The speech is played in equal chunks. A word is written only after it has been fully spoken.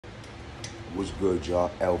What's good,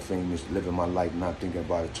 y'all? L Famous, living my life, not thinking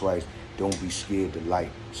about it twice. Don't be scared to like,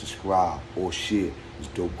 subscribe, or share. It's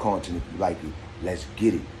dope content if you like it. Let's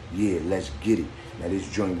get it. Yeah, let's get it. Now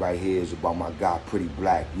this joint right here is about my guy, Pretty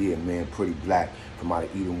Black. Yeah, man, Pretty Black from out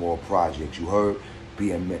of Edenwald Projects. You heard?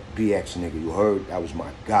 BX nigga, you heard? That was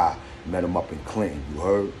my guy. Met him up in Clinton, you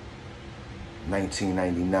heard?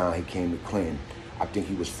 1999, he came to Clinton. I think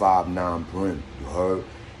he was 5'9" brim, you heard?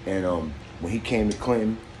 And when he came to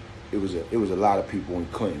Clinton, it was a lot of people in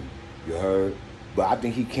Clinton, you heard? But I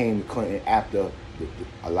think he came to Clinton after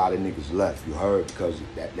a lot of niggas left, you heard? Because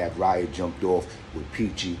that riot jumped off with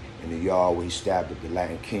Peachy in the yard where he stabbed up the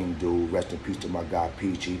Latin King dude. Rest in peace to my guy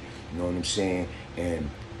Peachy, you know what I'm saying? And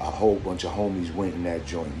a whole bunch of homies went in that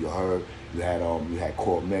joint, you heard? You had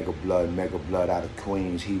caught Mega Blood out of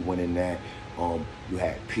Queens, he went in that. You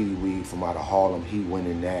had Pee Wee from out of Harlem, he went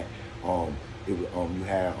in that. You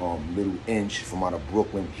had Little Inch from out of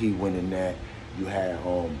Brooklyn, he went in that. You had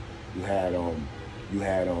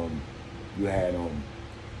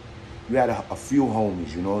a few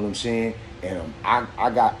homies, you know what I'm saying? And I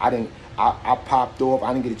popped off.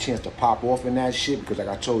 I didn't get a chance to pop off in that shit because, like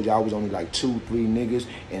I told you, I was only like 2-3 niggas,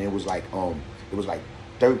 and it was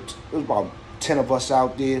about 10 of us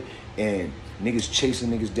out there, and niggas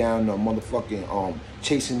chasing niggas down the motherfucking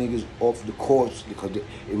chasing niggas off the courts because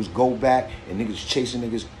it was go back, and niggas chasing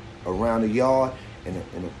niggas around the yard, and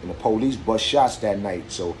the police bust shots that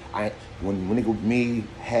night. So when nigga me,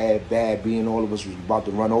 Had, Bad, being all of us was about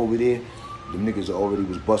to run over there, the niggas already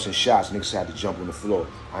was busting shots. Niggas had to jump on the floor.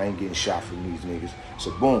 I ain't getting shot from these niggas.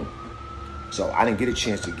 So boom. So I didn't get a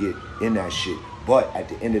chance to get in that shit. But at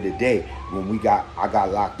the end of the day, when I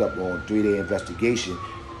got locked up on 3-day investigation,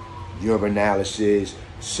 urinalysis,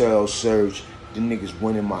 cell search, the niggas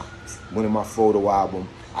went in my photo album.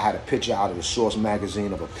 I had a picture out of the Source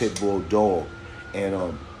magazine of a pit bull dog, and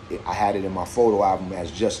I had it in my photo album as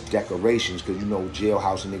just decorations, because you know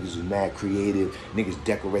jailhouse niggas is mad creative. Niggas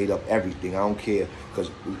decorate up everything. I don't care, because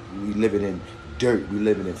we living in dirt, we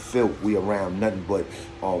living in filth, we around nothing but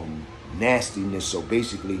nastiness. So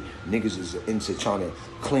basically niggas is into trying to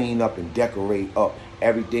clean up and decorate up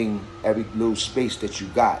everything, every little space that you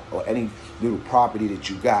got, or any little property that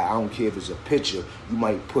you got. I don't care if it's a picture, you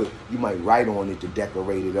might write on it to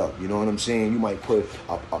decorate it up, you know what I'm saying? You might put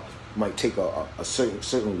might take a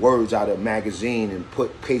certain words out of a magazine and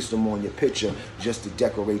paste them on your picture just to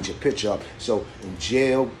decorate your picture up. So in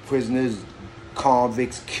jail, prisoners,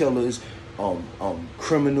 convicts, killers,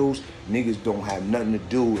 criminals, niggas don't have nothing to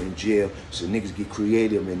do in jail, so niggas get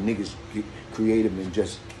creative, and niggas get creative and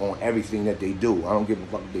just on everything that they do. I don't give a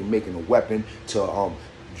fuck if they making a weapon, to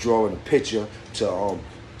drawing a picture, to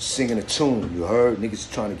singing a tune, you heard? Niggas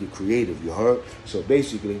trying to get creative, you heard? So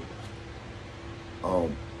basically,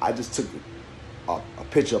 I just took a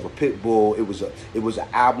picture of a pit bull. It was an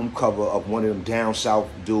album cover of one of them down south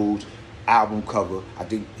dudes' album cover. I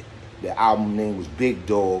think the album name was Big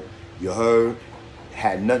Dog. You heard?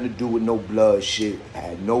 Had nothing to do with no blood shit.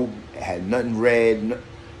 Had nothing red.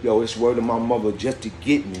 Yo, it's word of my mother, just to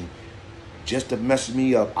get me, just to mess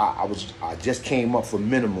me up. I just came up for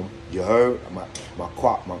minimum. You heard? My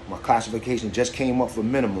classification just came up for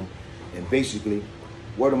minimum, and basically,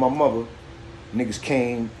 word of my mother, niggas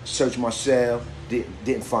came, searched my cell,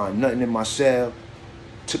 didn't find nothing in my cell,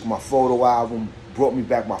 took my photo album, brought me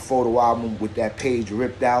back my photo album with that page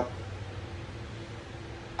ripped out.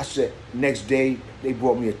 I said, next day, they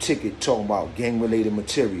brought me a ticket talking about gang-related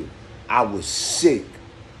material. I was sick.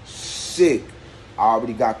 I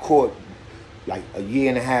already got caught like a year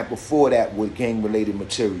and a half before that with gang-related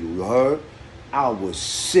material, you heard? I was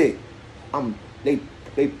sick. They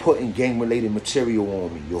putting gang-related material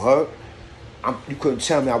on me, you heard? You couldn't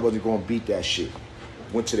tell me I wasn't gonna beat that shit.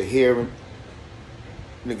 Went to the hearing.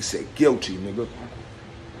 Nigga said guilty, nigga.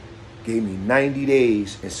 Gave me 90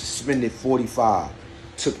 days and suspended 45.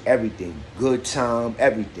 Took everything, good time,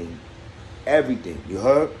 everything, you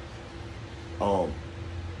heard?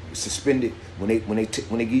 Suspended when they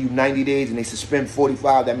give you 90 days and they suspend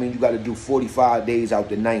 45. That means you got to do 45 days out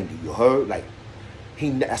the 90. You heard? Like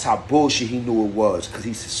that's how bullshit he knew it was, because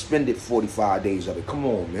he suspended 45 days of it. Come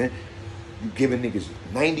on, man. You giving niggas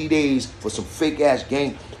 90 days for some fake ass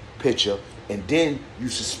gang picture, and then you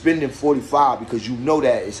suspending 45 because you know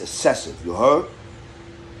that it's excessive. You heard?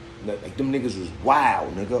 Like them niggas was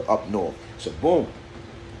wild, nigga, up north. So boom.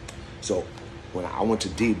 So when I went to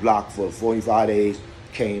D Block for 45 days,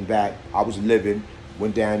 came back, I was living,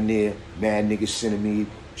 went down there, mad niggas sending me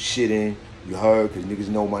shit in, you heard? Because niggas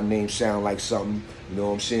know my name sound like something, you know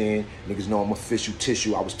what I'm saying? Niggas know I'm official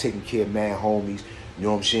tissue. I was taking care of mad homies, you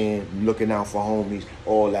know what I'm saying? Looking out for homies,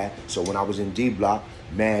 all that. So when I was in D Block,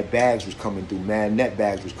 Mad bags was coming through. Mad net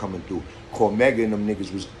bags was coming through. Cormega and them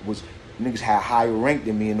niggas was niggas had higher rank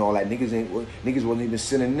than me and all that. Niggas wasn't even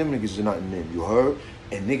sending them niggas to nothing in. You heard?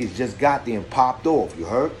 And niggas just got there and popped off. You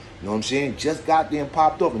heard? You know what I'm saying? Just got there and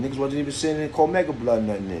popped off, and niggas wasn't even sending Cormega blood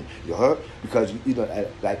nothing in. You heard? Because you know,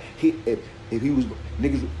 like if he was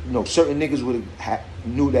niggas, you know, certain niggas would have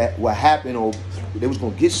knew that what happened or they was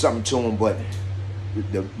gonna get something to him, but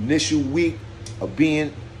the initial week of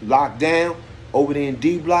being locked down over there in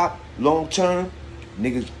D Block, long term,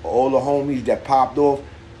 niggas, all the homies that popped off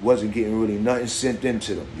wasn't getting really nothing sent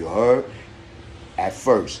into them. You heard? At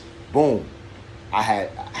first, boom. I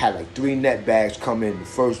had like 3 net bags come in the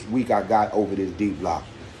first week I got over this D Block.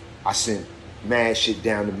 I sent mad shit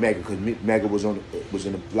down to Mega because Mega was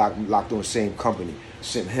in the block, locked on the same company.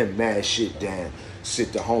 Sent him mad shit down.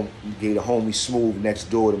 Gave the homie Smooth next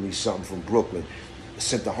door to me something from Brooklyn.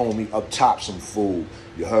 Sent the homie up top some food.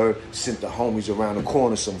 You heard? Sent the homies around the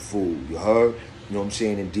corner some food. You heard? You know what I'm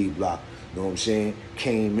saying? In D Block. You know what I'm saying?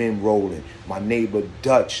 Came in rolling. My neighbor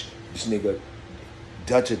Dutch, this nigga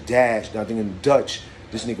Dutch or Dash, I think in Dutch,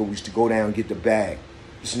 this nigga used to go down and get the bag.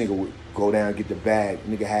 This nigga would go down and get the bag.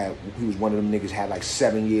 He was one of them niggas had like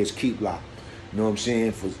 7 years keep lock. You know what I'm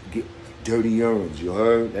saying? For get dirty urines. You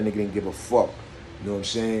heard? That nigga didn't give a fuck. You know what I'm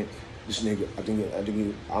saying? This nigga,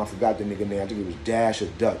 I forgot the nigga name. I think it was Dash or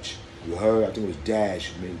Dutch. You heard? I think it was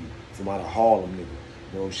Dash, maybe, from out of Harlem, nigga. You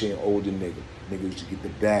know what I'm saying? Older nigga. Nigga used to get the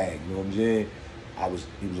bag. You know what I'm saying?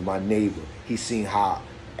 He was my neighbor. He seen how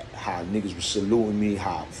niggas was saluting me,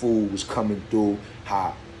 how food was coming through,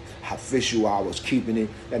 how official I was keeping it.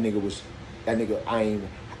 That nigga, I ain't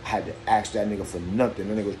had to ask that nigga for nothing.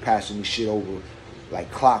 That nigga was passing me shit over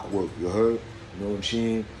like clockwork, you heard? You know what I'm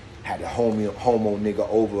saying? Had the homo nigga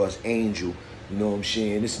over us, Angel. You know what I'm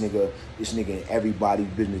saying? This nigga in everybody's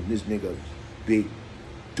business. This nigga, big,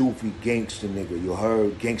 doofy gangster nigga, you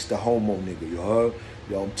heard? Gangster homo nigga, you heard?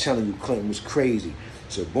 Yo, I'm telling you, Clinton was crazy.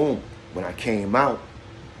 So boom, when I came out,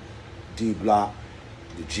 D Block,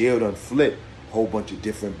 the jail done flipped. Whole bunch of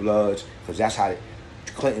different bloods, because that's how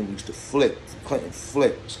Clinton used to flip. Clinton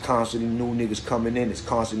flipped. It's constantly new niggas coming in. It's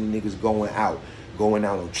constantly niggas going out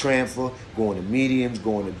on transfer, going to mediums,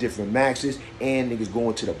 going to different maxes, and niggas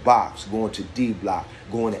going to the box, going to D Block,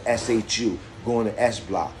 going to SHU, going to S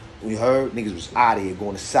Block. We heard niggas was out of here,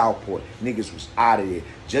 going to Southport. Niggas was out of there.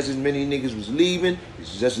 Just as many niggas was leaving,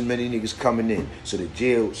 it's just as many niggas coming in. So the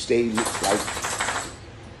jail stayed like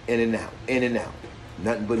in and out.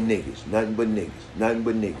 Nothing but niggas.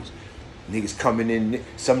 Niggas coming in.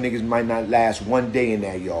 Some niggas might not last one day in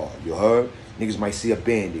that yard. You heard? Niggas might see a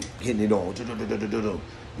bandit hitting it on.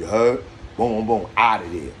 You heard? Boom, boom, out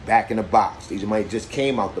of there. Back in the box. These might just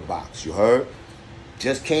came out the box. You heard?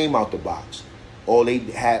 Just came out the box. All they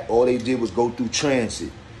did was go through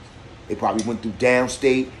transit. They probably went through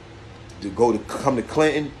downstate to come to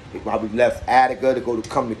Clinton. They probably left Attica to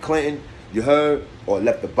come to Clinton. You heard? Or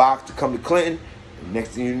left the box to come to Clinton. Next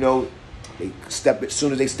thing you know, as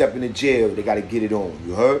soon as they step into jail, they gotta get it on.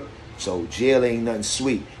 You heard? So jail ain't nothing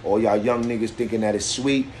sweet. All y'all young niggas thinking that it's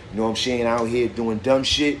sweet. You know what I'm saying? Out here doing dumb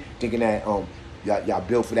shit, thinking that y'all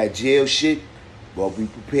built for that jail shit. Well, be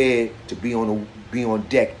prepared to be on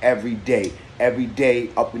deck every day. Every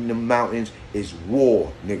day up in the mountains is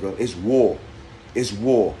war, nigga. It's war. It's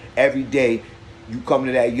war. Every day you come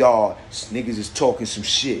to that yard, niggas is talking some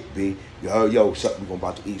shit, B. You heard, yo, we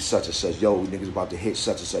about to eat such and such. Yo, niggas about to hit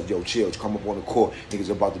such and such. Yo, chill. Come up on the court.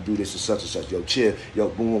 Niggas about to do this and such and such. Yo, chill. Yo,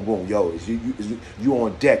 boom, boom, boom. Yo, you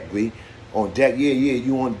on deck, B. On deck, yeah,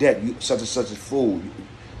 you on deck. Such and such is food.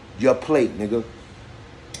 Your plate, nigga.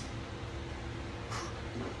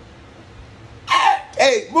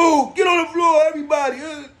 Hey, move. Get on the floor, everybody.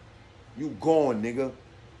 You gone, nigga.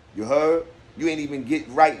 You heard? You ain't even get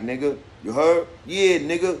right, nigga. You heard? Yeah,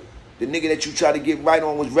 nigga. The nigga that you tried to get right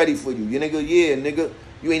on was ready for you. You nigga, yeah, nigga.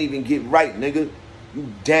 You ain't even get right, nigga.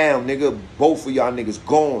 You down, nigga. Both of y'all niggas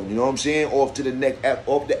gone. You know what I'm saying? Off to the next,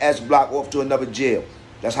 off the S Block, off to another jail.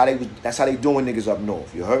 That's how they doing niggas up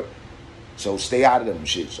north. You heard? So stay out of them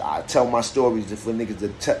shits. I tell my stories for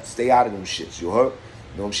niggas to stay out of them shits. You heard?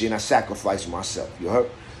 You know what I'm saying? I sacrifice myself. You heard?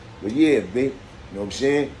 But yeah, B. You know what I'm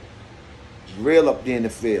saying? It's real up there in the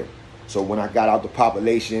field. So when I got out the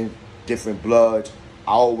population, different bloods,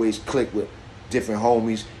 I always click with different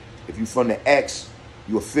homies. If you from the X,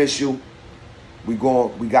 you official, we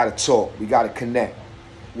gotta talk, we gotta connect.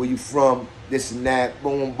 Where you from, this and that,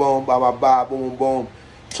 boom, boom, blah, blah, blah, boom, boom.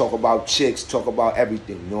 Talk about chicks, talk about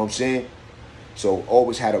everything, you know what I'm saying? So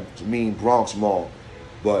always had a mean Bronx mall.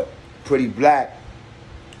 But Pretty Black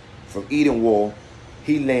from Edenwald,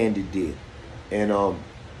 he landed there. And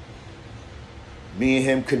me and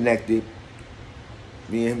him connected.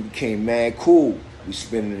 Me and him became mad cool. We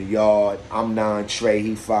spinning the yard. I'm 9 Trey,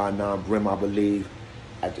 he 5'9" Brim, I believe,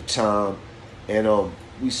 at the time. And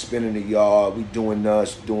we spinning the yard, we doing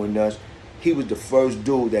us. He was the first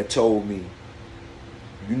dude that told me,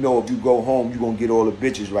 you know, if you go home, you gonna get all the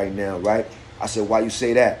bitches right now, right? I said, why you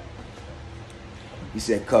say that? He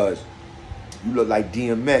said, cause you look like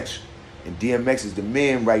DMX, and DMX is the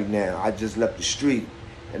man right now. I just left the street,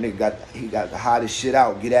 and he got the hottest shit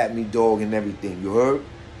out. Get at me, dog, and everything. You heard?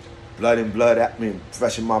 Blood and blood, I mean,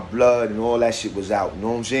 fresh in my blood, and all that shit was out. You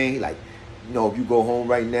know what I'm saying? He like, you know, if you go home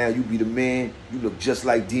right now, you be the man. You look just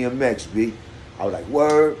like DMX, B. I was like,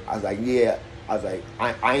 word? I was like, yeah. I was like,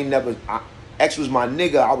 I ain't never. X was my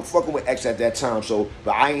nigga. I was fucking with X at that time,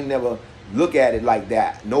 but I ain't never look at it like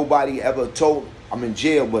that. Nobody ever told. I'm in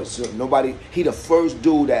jail, but nobody. He the first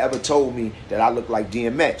dude that ever told me that I look like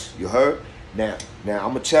DMX. You heard? Now I'm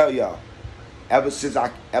gonna tell y'all. Ever since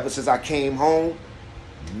I came home,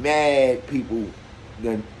 mad people.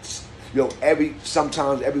 Then,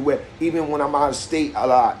 sometimes everywhere, even when I'm out of state, a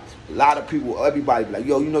lot of people, everybody be like,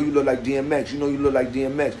 yo, you know you look like DMX. You know you look like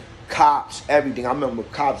DMX. Cops, everything. I remember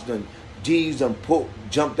cops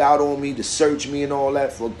jumped out on me to search me and all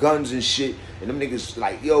that for guns and shit. And them niggas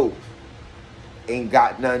like, yo, ain't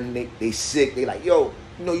got nothing. They sick. They like, yo,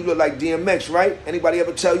 you know you look like DMX, right? Anybody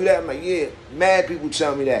ever tell you that? I'm like, yeah. Mad people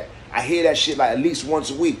tell me that. I hear that shit like at least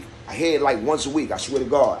once a week. I hear it like once a week. I swear to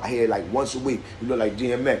God. I hear it like once a week. You look like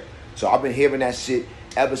DMX. So I've been hearing that shit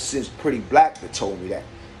ever since Pretty Black that told me that.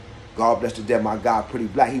 God bless the dead, my guy, Pretty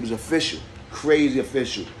Black. He was official. Crazy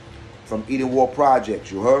official. From Eden War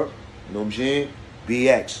Projects, you heard? You know what I'm saying?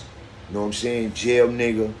 BX. You know what I'm saying? Jail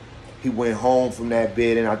nigga. He went home from that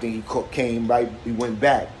bed, and I think he went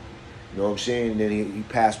back. You know what I'm saying? And then he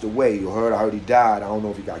passed away. You heard? I heard he died. I don't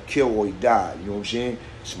know if he got killed or he died. You know what I'm saying?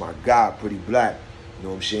 It's my guy, Pretty Black. You know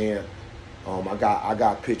what I'm saying? I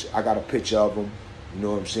got a picture of him. You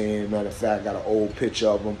know what I'm saying? Matter of fact, I got an old picture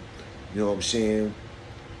of him. You know what I'm saying?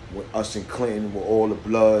 With us in Clinton, with all the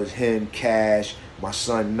bloods, him, Cash, my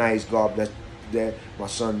son Nice, God bless that. My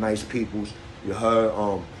son Nice Peoples. You heard?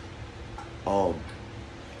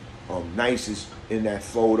 Nice is in that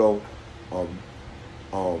photo.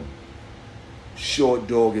 Short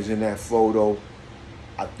Dog is in that photo.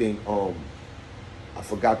 I think I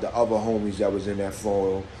forgot the other homies that was in that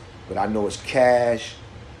photo, but I know it's Cash,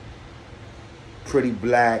 Pretty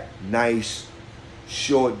Black, Nice,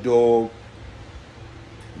 Short Dog.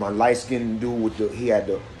 My light-skinned dude he had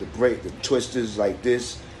the twisters like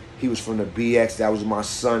this. He was from the BX. That was my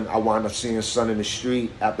son. I wound up seeing son in the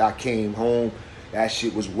street after I came home. That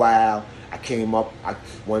shit was wild. I came up.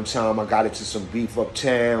 One time I got into some beef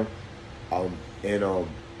uptown, and I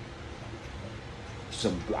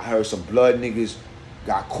heard some blood niggas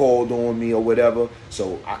got called on me or whatever.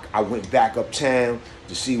 So I went back uptown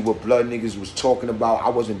to see what blood niggas was talking about. I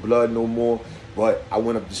wasn't blood no more, but I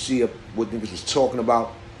went up to see what niggas was talking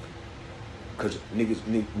about. Cause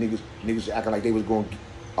niggas acting like they was going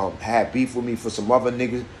to have beef with me for some other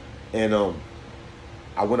niggas. And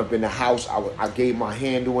I went up in the house. I gave my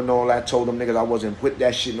handle and all that. Told them niggas I wasn't with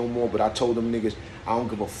that shit no more. But I told them niggas I don't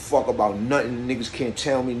give a fuck about nothing. Niggas can't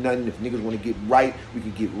tell me nothing. If niggas want to get right, we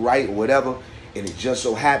can get right or whatever. And it just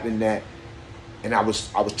so happened that, and I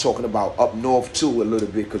was talking about up north too a little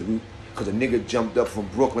bit, cause a nigga jumped up from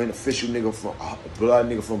Brooklyn, official nigga from blood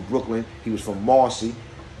nigga from Brooklyn. He was from Marcy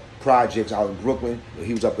Projects out in Brooklyn.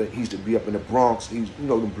 He used to be up in the Bronx. You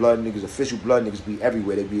know them blood niggas, official blood niggas be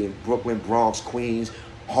everywhere. They be in Brooklyn, Bronx, Queens,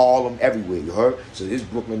 Harlem, everywhere. You heard? So this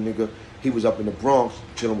Brooklyn nigga, he was up in the Bronx,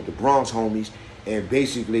 chilling with the Bronx homies. And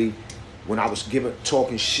basically, when I was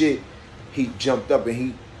talking shit, he jumped up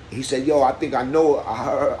and he said, "Yo, I think I know.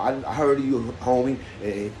 I heard of you, homie."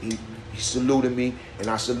 And he saluted me, and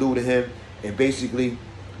I saluted him. And basically,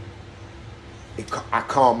 I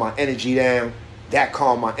calmed my energy down. That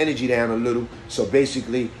calmed my energy down a little. So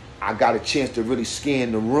basically, I got a chance to really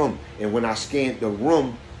scan the room. And when I scanned the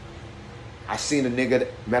room, I seen a nigga.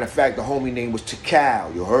 Matter of fact, the homie name was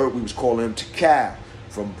Tikal. You heard? We was calling him Tikal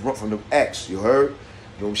from the X. You heard? You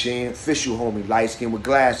know what I'm saying? Official homie, light skin with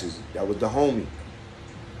glasses. That was the homie.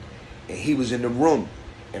 And he was in the room.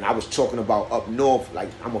 And I was talking about up north, like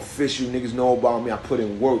I'm official, niggas know about me, I put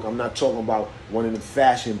in work. I'm not talking about one of the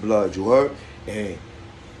fashion bloods, you heard? And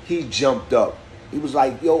he jumped up. He was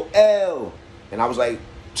like, "Yo, L." And I was like,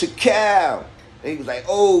 "Tikal." And he was like,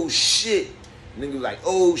 "Oh shit." And niggas was like,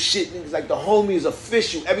 "Oh shit." Niggas like, the homie is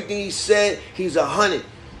official. Everything he said, he's 100.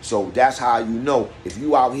 So that's how you know. If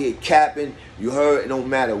you out here capping, you heard, it don't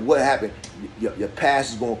matter what happened. Your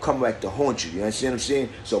past is going to come back to haunt you. You understand what I'm saying?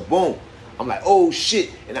 So boom, I'm like, oh shit,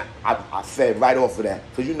 and I fed right off of that,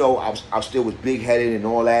 cause you know I still was big headed and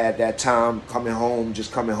all that at that time,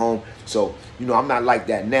 just coming home. So you know I'm not like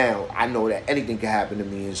that now. I know that anything can happen to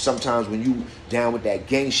me, and sometimes when you down with that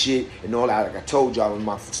gang shit and all that, like I told y'all in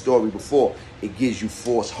my story before, it gives you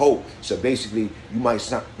false hope. So basically, you might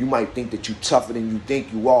think that you tougher than you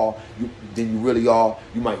think you are, than you really are.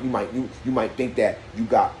 You might think that you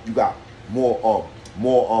got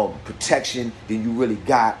more protection than you really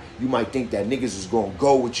got. You might think that niggas is gonna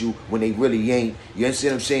go with you when they really ain't. You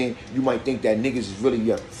understand what I'm saying? You might think that niggas is really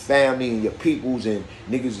your family and your peoples, and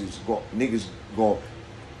niggas gonna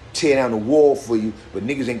tear down the wall for you, but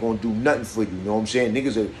niggas ain't gonna do nothing for you. You know what I'm saying?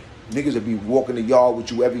 Niggas will be walking the yard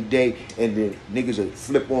with you every day, and then niggas will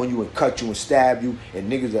flip on you and cut you and stab you,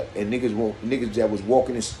 and niggas that was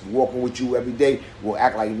walking with you every day will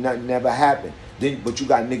act like nothing never happened. But you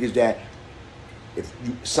got niggas that if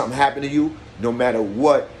something happened to you, no matter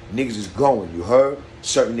what, niggas is going, you heard?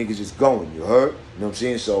 Certain niggas is going, you heard? You know what I'm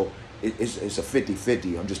saying? So it's a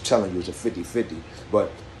 50-50. I'm just telling you, it's a 50-50.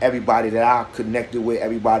 But everybody that I connected with,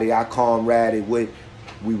 everybody I comraded with,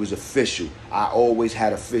 we was official. I always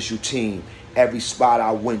had official team. Every spot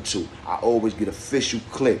I went to, I always get official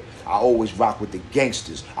click. I always rock with the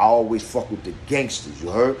gangsters. I always fuck with the gangsters, you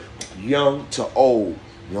heard? Young to old,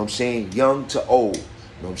 you know what I'm saying? Young to old, you know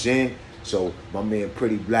what I'm saying? So my man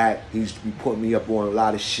Pretty Black, he used to be putting me up on a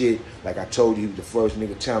lot of shit. Like I told you, he was the first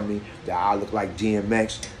nigga tell me that I look like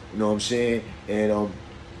DMX. You know what I'm saying? And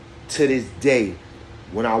to this day,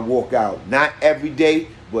 when I walk out, not every day,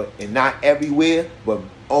 and not everywhere, but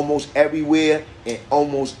almost everywhere and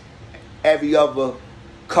almost every other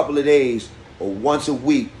couple of days or once a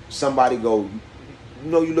week, somebody go,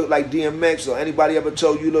 you know you look like DMX, or anybody ever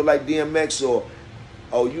told you look like DMX, or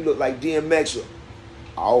oh you look like DMX, or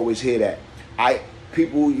I always hear that.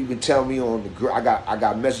 People even tell me on the I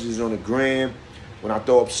got messages on the gram when I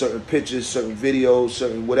throw up certain pictures, certain videos,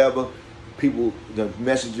 certain whatever. People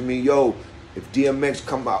messaging me, yo, if DMX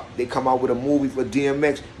they come out with a movie for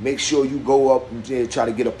DMX, make sure you go up and try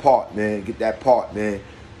to get a part, man. Get that part, man.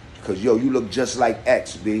 Because yo, you look just like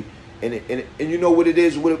X, B. And you know what it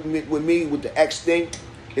is with me with the X thing.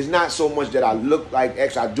 It's not so much that I look like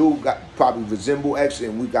X. I do probably resemble X,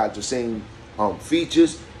 and we got the same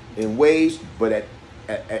features and ways, but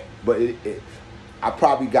I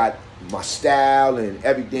probably got my style and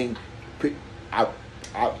everything.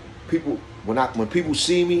 People when people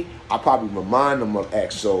see me, I probably remind them of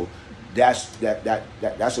X. So that's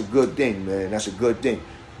a good thing, man. That's a good thing.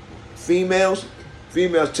 Females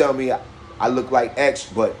tell me I look like X,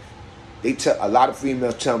 but a lot of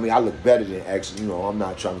females tell me I look better than X. You know, I'm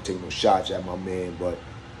not trying to take no shots at my man, but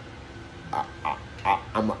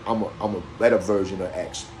I'm a better version of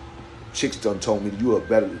X. Chicks done told me you a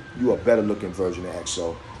better looking version of X.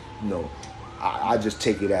 So, you know, I just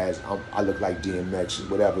take it as I look like DMX,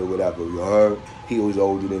 whatever. You heard? He was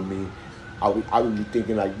older than me. I would be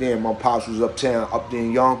thinking like, damn, my pops was up there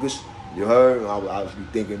in Yonkers. You heard? I would be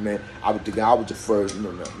thinking, man, I would think I was the first.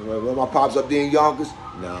 No. My pops up there in Yonkers?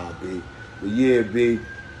 Nah, B. But yeah, B.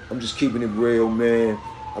 I'm just keeping it real, man.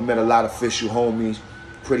 I met a lot of official homies.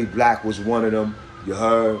 Pretty Black was one of them. You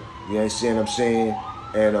heard? You understand what I'm saying?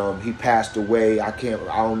 And he passed away. I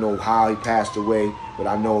don't know how he passed away, but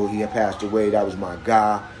I know he had passed away. That was my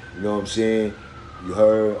guy. You know what I'm saying? You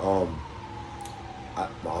heard?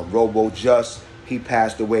 Robo Just, he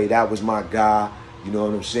passed away. That was my guy. You know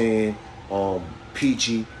what I'm saying?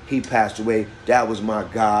 Peachy, he passed away. That was my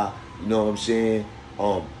guy. You know what I'm saying?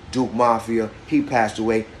 Duke Mafia, he passed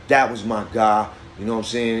away. That was my guy. You know what I'm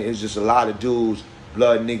saying? It's just a lot of dudes,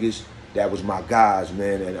 blood niggas. That was my guys,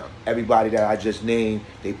 man. And everybody that I just named,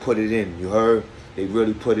 they put it in. You heard? They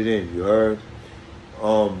really put it in. You heard?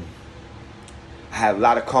 I had a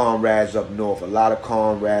lot of comrades up north. You know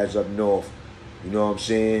what I'm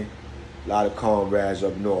saying? A lot of comrades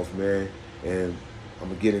up north, man. And I'm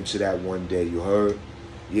going to get into that one day. You heard?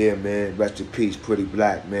 Yeah, man. Rest in peace, Pretty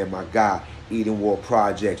Black, man. My guy. Eden War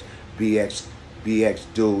Projects. BX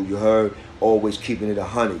dude. You heard? Always keeping it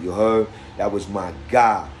 100. You heard? That was my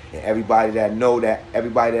guy. And everybody that I know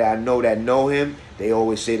that know him, they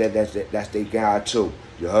always say that's their guy too.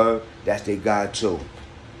 You heard? That's their guy too.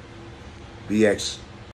 BX.